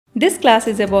This class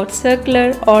is about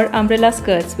circular or umbrella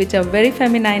skirts which are very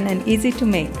feminine and easy to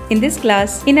make. In this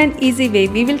class, in an easy way,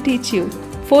 we will teach you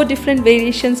 4 different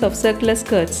variations of circular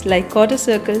skirts like quarter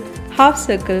circle, half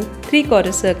circle,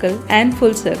 3/4 circle and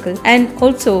full circle, and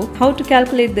also how to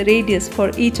calculate the radius for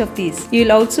each of these. You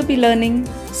will also be learning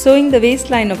sewing the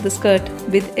waistline of the skirt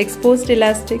with exposed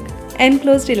elastic,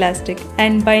 enclosed elastic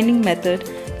and binding method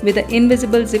with an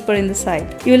invisible zipper in the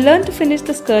side. You will learn to finish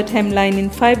the skirt hemline in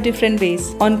 5 different ways.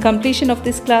 On completion of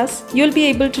this class, you will be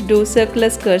able to do circular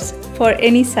skirts for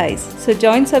any size. So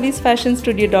join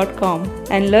savisfashionstudio.com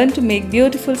and learn to make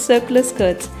beautiful circular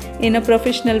skirts in a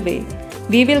professional way.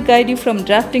 We will guide you from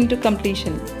drafting to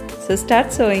completion. So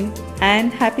start sewing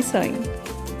and happy sewing!